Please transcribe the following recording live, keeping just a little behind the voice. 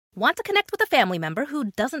Want to connect with a family member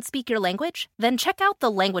who doesn't speak your language? Then check out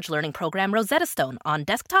the language learning program Rosetta Stone on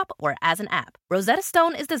desktop or as an app. Rosetta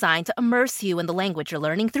Stone is designed to immerse you in the language you're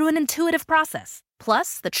learning through an intuitive process.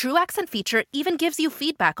 Plus, the True Accent feature even gives you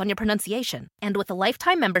feedback on your pronunciation. And with a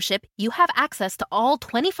lifetime membership, you have access to all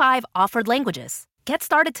 25 offered languages. Get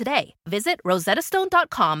started today. Visit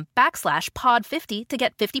rosettastone.com/pod50 to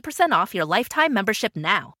get 50% off your lifetime membership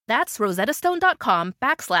now. That's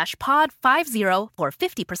rosettastone.com/pod50 for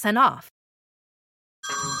 50% off.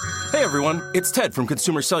 Hey everyone, it's Ted from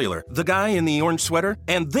Consumer Cellular, the guy in the orange sweater,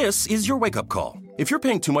 and this is your wake-up call. If you're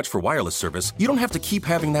paying too much for wireless service, you don't have to keep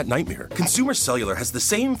having that nightmare. Consumer Cellular has the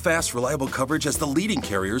same fast, reliable coverage as the leading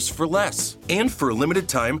carriers for less. And for a limited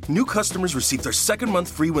time, new customers receive their second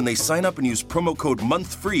month free when they sign up and use promo code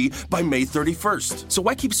MONTHFREE by May 31st. So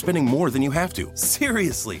why keep spending more than you have to?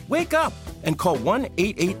 Seriously, wake up and call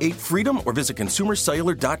 1-888-FREEDOM or visit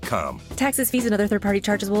consumercellular.com. Taxes, fees, and other third-party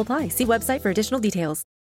charges will apply. See website for additional details.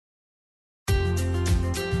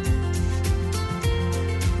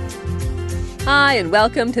 Hi, and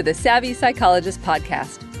welcome to the Savvy Psychologist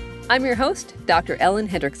Podcast. I'm your host, Dr. Ellen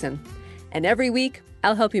Hendrickson, and every week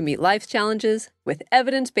I'll help you meet life's challenges with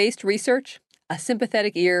evidence-based research, a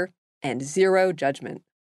sympathetic ear, and zero judgment.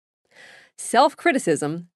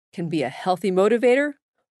 Self-criticism can be a healthy motivator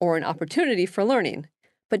or an opportunity for learning,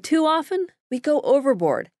 but too often we go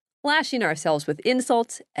overboard, lashing ourselves with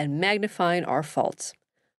insults and magnifying our faults.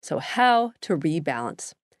 So how to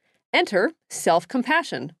rebalance? Enter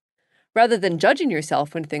self-compassion. Rather than judging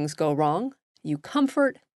yourself when things go wrong, you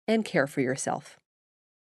comfort and care for yourself.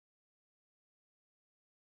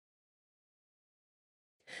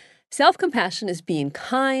 Self-compassion is being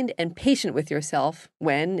kind and patient with yourself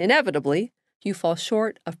when, inevitably, you fall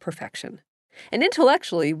short of perfection. And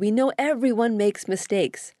intellectually, we know everyone makes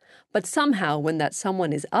mistakes, but somehow when that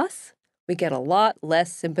someone is us, we get a lot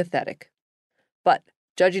less sympathetic. But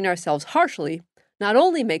judging ourselves harshly not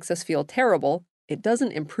only makes us feel terrible, it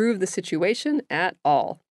doesn't improve the situation at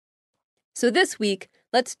all. So this week,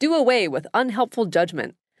 let's do away with unhelpful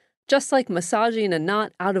judgment. Just like massaging a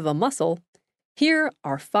knot out of a muscle, here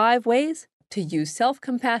are 5 ways to use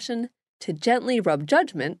self-compassion to gently rub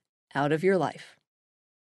judgment out of your life.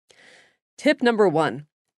 Tip number 1,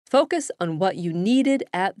 focus on what you needed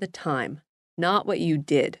at the time, not what you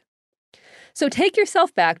did. So take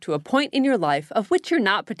yourself back to a point in your life of which you're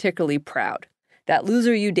not particularly proud. That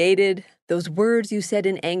loser you dated, those words you said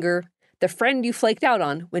in anger, the friend you flaked out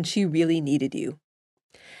on when she really needed you.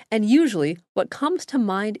 And usually, what comes to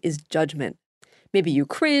mind is judgment. Maybe you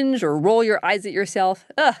cringe or roll your eyes at yourself.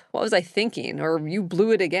 Ugh, what was I thinking? Or you blew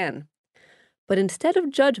it again. But instead of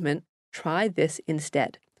judgment, try this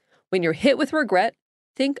instead. When you're hit with regret,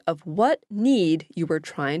 think of what need you were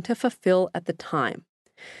trying to fulfill at the time.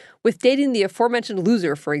 With dating the aforementioned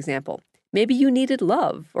loser, for example, maybe you needed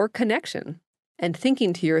love or connection. And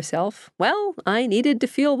thinking to yourself, well, I needed to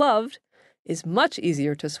feel loved, is much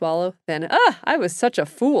easier to swallow than, I was such a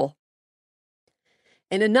fool.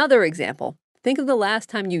 In another example, think of the last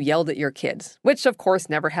time you yelled at your kids, which of course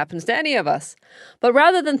never happens to any of us. But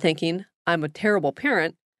rather than thinking, I'm a terrible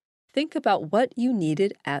parent, think about what you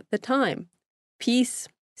needed at the time. Peace,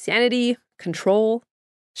 sanity, control.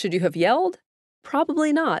 Should you have yelled?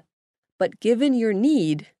 Probably not. But given your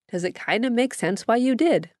need, does it kind of make sense why you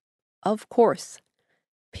did? Of course.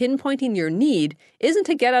 Pinpointing your need isn't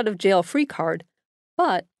a get-out-of-jail-free card,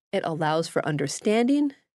 but it allows for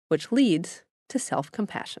understanding, which leads to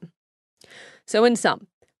self-compassion. So in sum,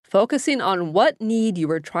 focusing on what need you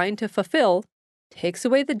were trying to fulfill takes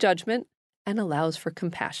away the judgment and allows for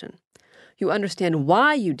compassion. You understand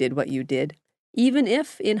why you did what you did, even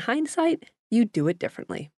if, in hindsight, you do it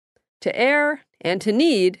differently. To err and to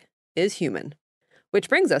need is human. Which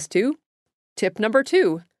brings us to tip number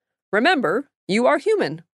 2. Remember, you are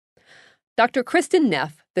human. Dr. Kristin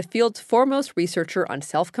Neff, the field's foremost researcher on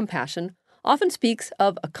self-compassion, often speaks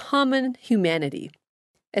of a common humanity.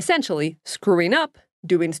 Essentially, screwing up,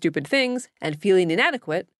 doing stupid things, and feeling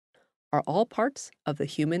inadequate are all parts of the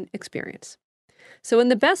human experience. So in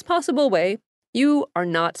the best possible way, you are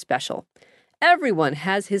not special. Everyone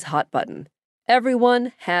has his hot button.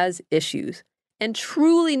 Everyone has issues. And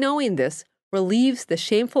truly knowing this relieves the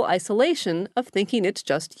shameful isolation of thinking it's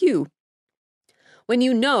just you. When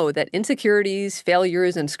you know that insecurities,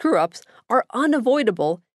 failures, and screw-ups are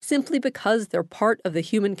unavoidable simply because they're part of the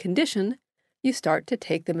human condition, you start to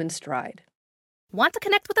take them in stride. Want to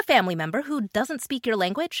connect with a family member who doesn't speak your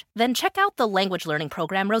language? Then check out the language learning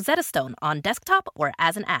program Rosetta Stone on desktop or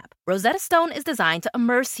as an app. Rosetta Stone is designed to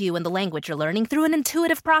immerse you in the language you're learning through an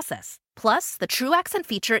intuitive process. Plus, the True Accent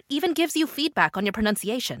feature even gives you feedback on your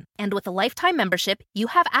pronunciation. And with a lifetime membership, you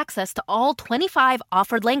have access to all 25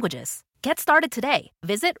 offered languages. Get started today.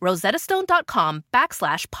 Visit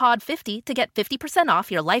rosettastone.com/pod50 to get 50%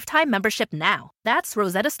 off your lifetime membership now. That's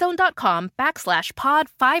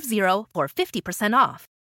rosettastone.com/pod50 for 50% off.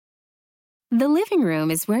 The living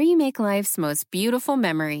room is where you make life's most beautiful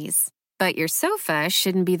memories. But your sofa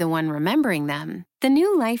shouldn't be the one remembering them. The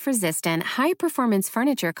new life-resistant, high-performance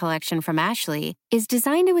furniture collection from Ashley is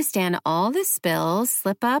designed to withstand all the spills,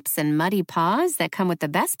 slip-ups, and muddy paws that come with the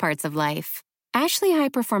best parts of life. Ashley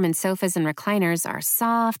high-performance sofas and recliners are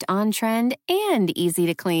soft, on-trend, and easy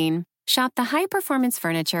to clean. Shop the high-performance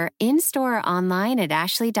furniture in-store or online at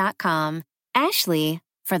ashley.com. Ashley,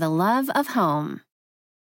 for the love of home.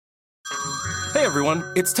 Hey everyone,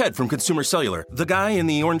 it's Ted from Consumer Cellular, the guy in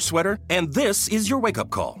the orange sweater, and this is your wake-up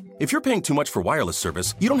call. If you're paying too much for wireless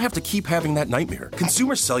service, you don't have to keep having that nightmare.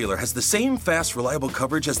 Consumer Cellular has the same fast, reliable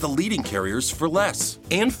coverage as the leading carriers for less.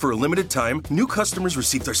 And for a limited time, new customers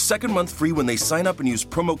receive their second month free when they sign up and use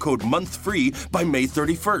promo code MONTHFREE by May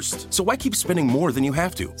 31st. So why keep spending more than you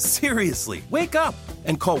have to? Seriously, wake up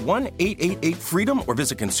and call 1-888-FREEDOM or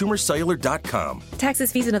visit consumercellular.com.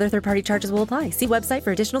 Taxes, fees, and other third-party charges will apply. See website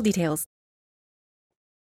for additional details.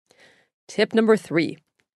 Tip number 3,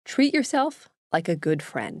 treat yourself like a good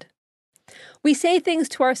friend. We say things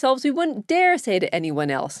to ourselves we wouldn't dare say to anyone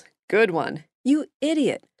else. Good one. You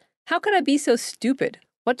idiot. How could I be so stupid?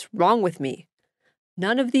 What's wrong with me?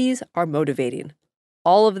 None of these are motivating.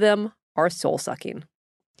 All of them are soul-sucking.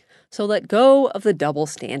 So let go of the double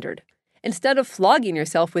standard. Instead of flogging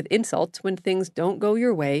yourself with insults when things don't go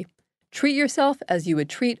your way, treat yourself as you would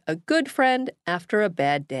treat a good friend after a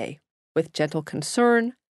bad day, with gentle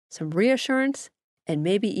concern, some reassurance, and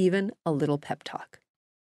maybe even a little pep talk.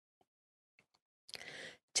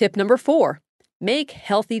 Tip number 4, make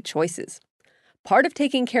healthy choices. Part of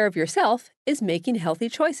taking care of yourself is making healthy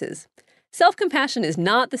choices. Self-compassion is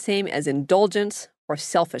not the same as indulgence or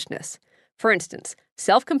selfishness. For instance,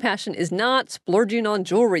 self-compassion is not splurging on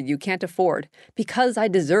jewelry you can't afford because I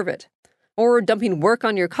deserve it, or dumping work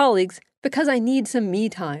on your colleagues because I need some me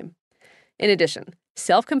time. In addition,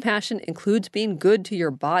 self-compassion includes being good to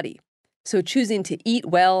your body. So choosing to eat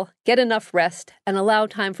well, get enough rest, and allow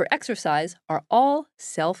time for exercise are all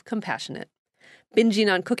self-compassionate. Binging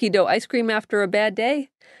on cookie dough ice cream after a bad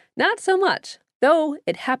day? Not so much, though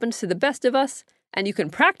it happens to the best of us, and you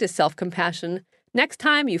can practice self-compassion next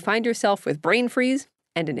time you find yourself with brain freeze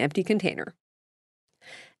and an empty container.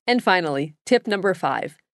 And finally, tip number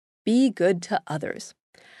 5, be good to others.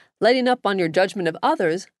 Letting up on your judgment of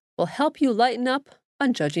others will help you lighten up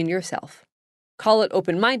on judging yourself. Call it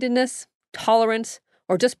open-mindedness, tolerance,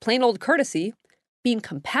 or just plain old courtesy. Being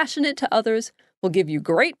compassionate to others will give you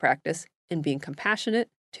great practice in being compassionate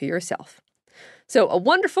to yourself. So a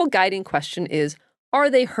wonderful guiding question is, are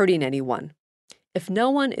they hurting anyone? If no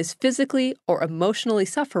one is physically or emotionally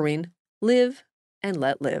suffering, live and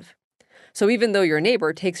let live. So even though your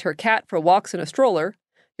neighbor takes her cat for walks in a stroller,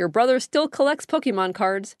 your brother still collects Pokemon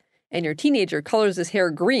cards, and your teenager colors his hair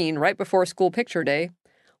green right before school picture day,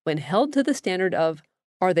 when held to the standard of,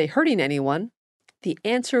 are they hurting anyone? The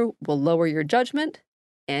answer will lower your judgment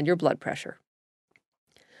and your blood pressure.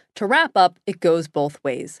 To wrap up, it goes both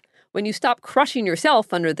ways. When you stop crushing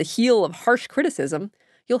yourself under the heel of harsh criticism,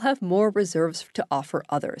 you'll have more reserves to offer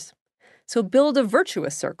others. So build a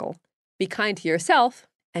virtuous circle. Be kind to yourself,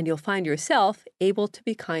 and you'll find yourself able to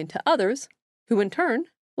be kind to others, who in turn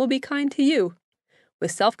will be kind to you.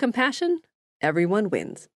 With self-compassion, everyone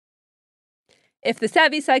wins. If The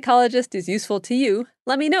Savvy Psychologist is useful to you,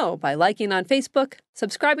 let me know by liking on Facebook,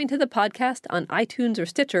 subscribing to the podcast on iTunes or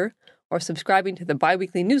Stitcher, or subscribing to the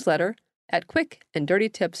biweekly newsletter at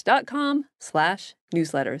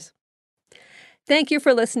quickanddirtytips.com/newsletters. Thank you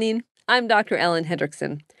for listening. I'm Dr. Ellen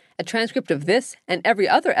Hendrickson. A transcript of this and every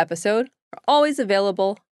other episode are always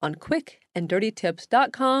available on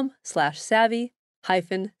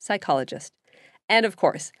quickanddirtytips.com/savvy-psychologist. And of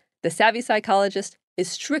course, The Savvy Psychologist is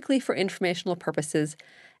strictly for informational purposes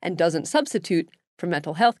and doesn't substitute for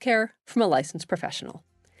mental health care from a licensed professional.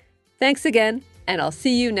 Thanks again, and I'll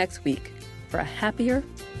see you next week for a happier,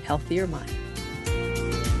 healthier mind.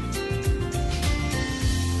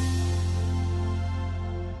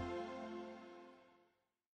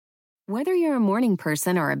 Whether you're a morning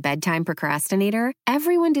person or a bedtime procrastinator,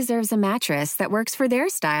 everyone deserves a mattress that works for their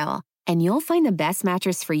style. And you'll find the best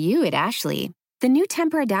mattress for you at Ashley. The new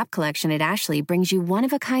Temper-Adapt collection at Ashley brings you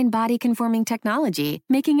one-of-a-kind body-conforming technology,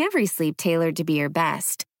 making every sleep tailored to be your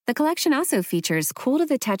best. The collection also features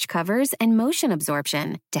cool-to-the-touch covers and motion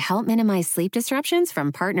absorption to help minimize sleep disruptions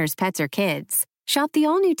from partners, pets, or kids. Shop the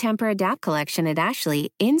all-new Temper-Adapt collection at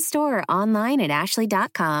Ashley, in-store or online at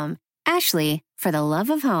ashley.com. Ashley, for the love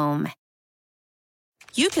of home.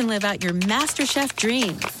 You can live out your MasterChef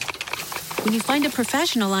dreams when you find a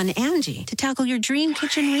professional on Angie to tackle your dream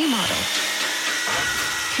kitchen remodel.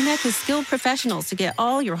 Connect with skilled professionals to get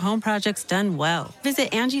all your home projects done well.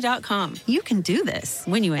 Visit Angie.com. You can do this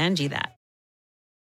when you Angie that.